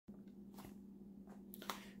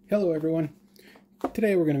Hello everyone.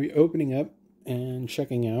 Today we're going to be opening up and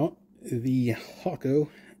checking out the Hakko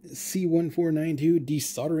C1492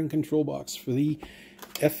 desoldering control box for the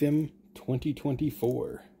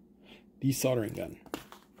FM-2024 desoldering gun.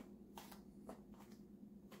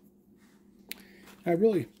 I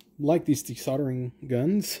really like these desoldering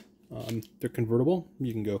guns. They're convertible.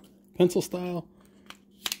 You can go pencil style,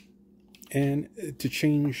 and to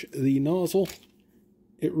change the nozzle,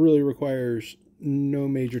 it really requires no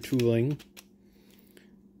major tooling.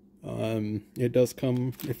 It does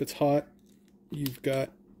come, if it's hot, you've got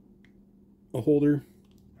a holder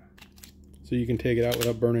so you can take it out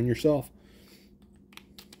without burning yourself.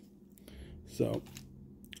 So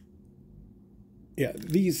yeah,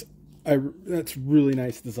 that's really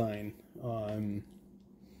nice design.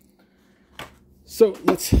 So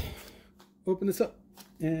let's open this up.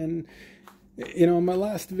 And you know, in my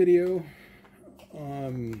last video,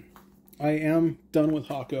 I am done with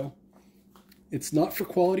Hakko. It's not for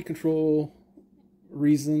quality control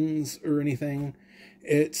reasons or anything.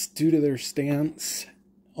 It's due to their stance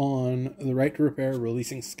on the right to repair,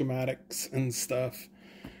 releasing schematics and stuff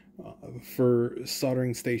for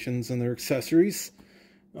soldering stations and their accessories.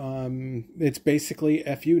 It's basically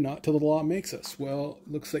FU, not till the law makes us. Well,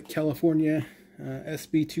 it looks like California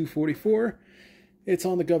SB 244. It's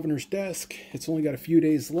on the governor's desk. It's only got a few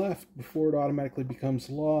days left before it automatically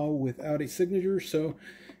becomes law without a signature. So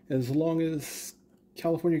as long as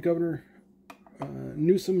California Governor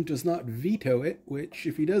Newsom does not veto it, which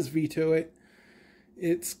if he does veto it,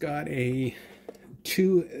 it's got a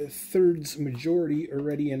 2/3 majority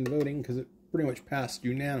already in voting because it pretty much passed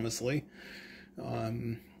unanimously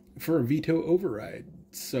for a veto override.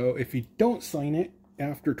 So if you don't sign it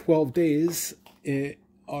after 12 days, it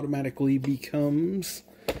automatically becomes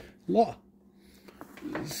law.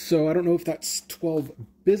 So I don't know if that's 12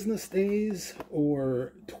 business days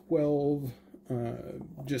or 12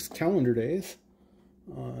 just calendar days.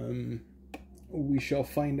 We shall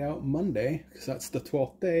find out Monday, because that's the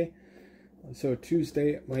 12th day. So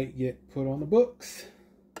Tuesday it might get put on the books.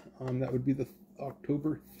 That would be the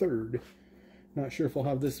October 3rd. Not sure if I'll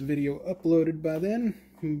have this video uploaded by then,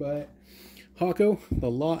 but Hakko, the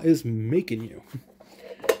law is making you.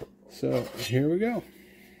 So here we go.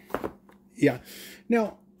 Yeah.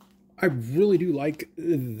 Now, I really do like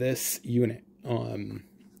this unit.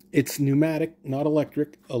 It's pneumatic, not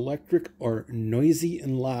electric. Electric are noisy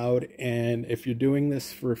and loud, and if you're doing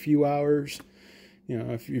this for a few hours, you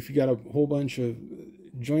know, if you got a whole bunch of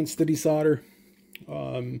joints to desolder,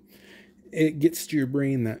 it gets to your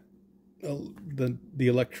brain that the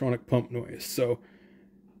electronic pump noise. So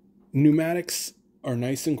pneumatics are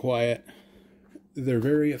nice and quiet. They're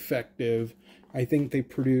very effective. I think they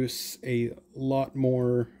produce a lot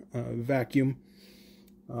more vacuum.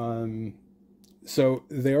 So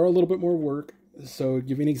they are a little bit more work. So to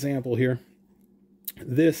give you an example here.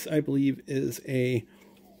 This, I believe, is a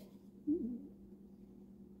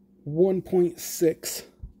 1.6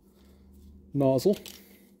 nozzle.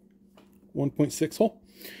 1.6 hole.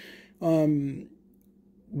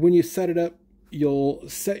 When you set it up, you'll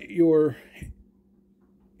set your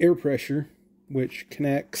air pressure, which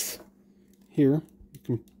connects here. You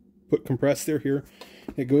can put compressed air here.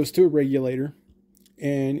 It goes to a regulator,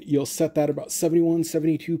 and you'll set that about 71,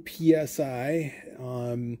 72 psi,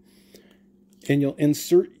 and you'll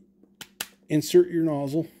insert your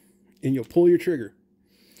nozzle, and you'll pull your trigger,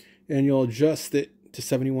 and you'll adjust it to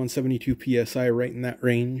 71, 72 psi, right in that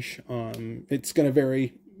range. It's going to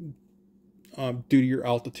vary due to your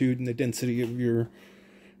altitude and the density of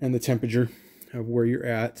and the temperature of where you're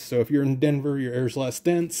at. So if you're in Denver, your air's less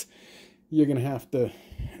dense, you're going to have to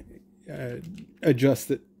adjust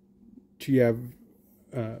it to have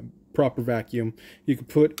proper vacuum. You can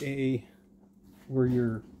put where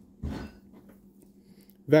your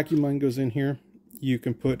vacuum line goes in here, you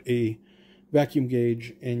can put a vacuum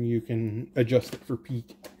gauge, and you can adjust it for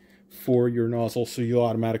peak for your nozzle, so you'll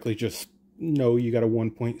automatically just know you got a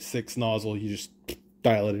 1.6 nozzle. You just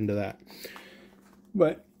dial it into that.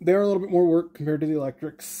 But they're a little bit more work compared to the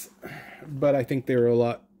electrics, but I think they're a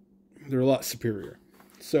lot superior.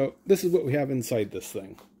 So this is what we have inside this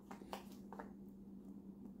thing.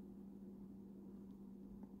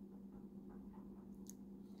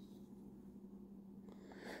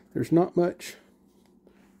 There's not much.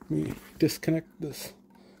 Let me disconnect this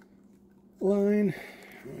line.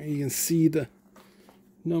 You can see the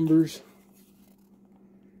numbers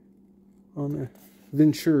on the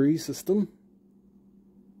Venturi system.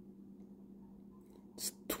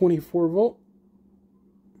 It's 24 volt.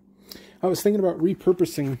 I was thinking about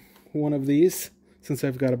repurposing one of these, since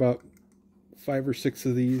I've got about 5 or 6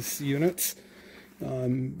 of these units,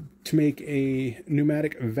 to make a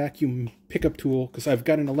pneumatic vacuum pickup tool, because I've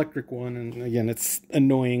got an electric one, and again, it's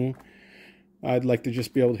annoying. I'd like to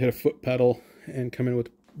just be able to hit a foot pedal and come in with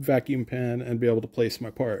a vacuum pen and be able to place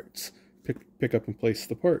my parts, pick up and place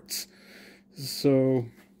the parts. So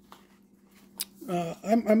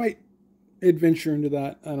I might adventure into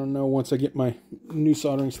that. I don't know, once I get my new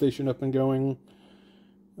soldering station up and going.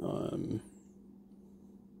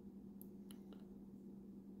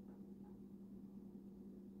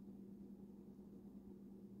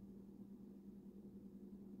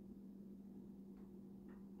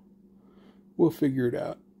 We'll figure it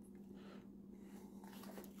out.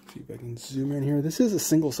 See if I can zoom in here. This is a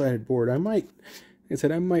single-sided board. I might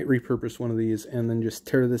repurpose one of these and then just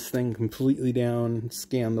tear this thing completely down,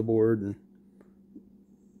 scan the board, and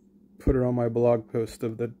put it on my blog post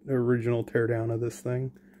of the original teardown of this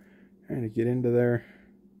thing. Trying to get into there.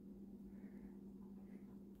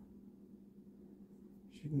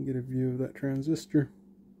 So you can get a view of that transistor.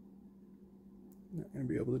 Not going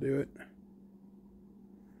to be able to do it.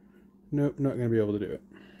 Nope, not going to be able to do it.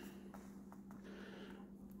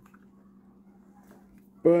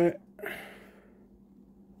 But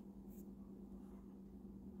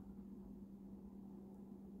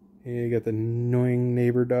yeah, you got the annoying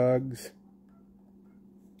neighbor dogs.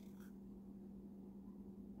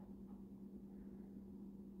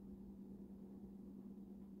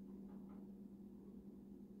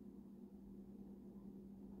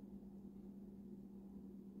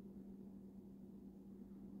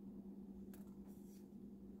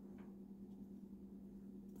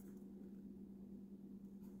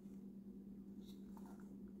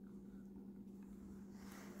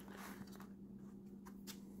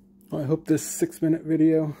 Well, I hope this 6-minute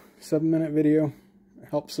video, 7-minute video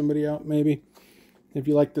helps somebody out maybe. If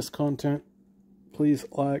you like this content, please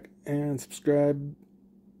like and subscribe.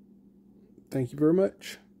 Thank you very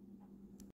much.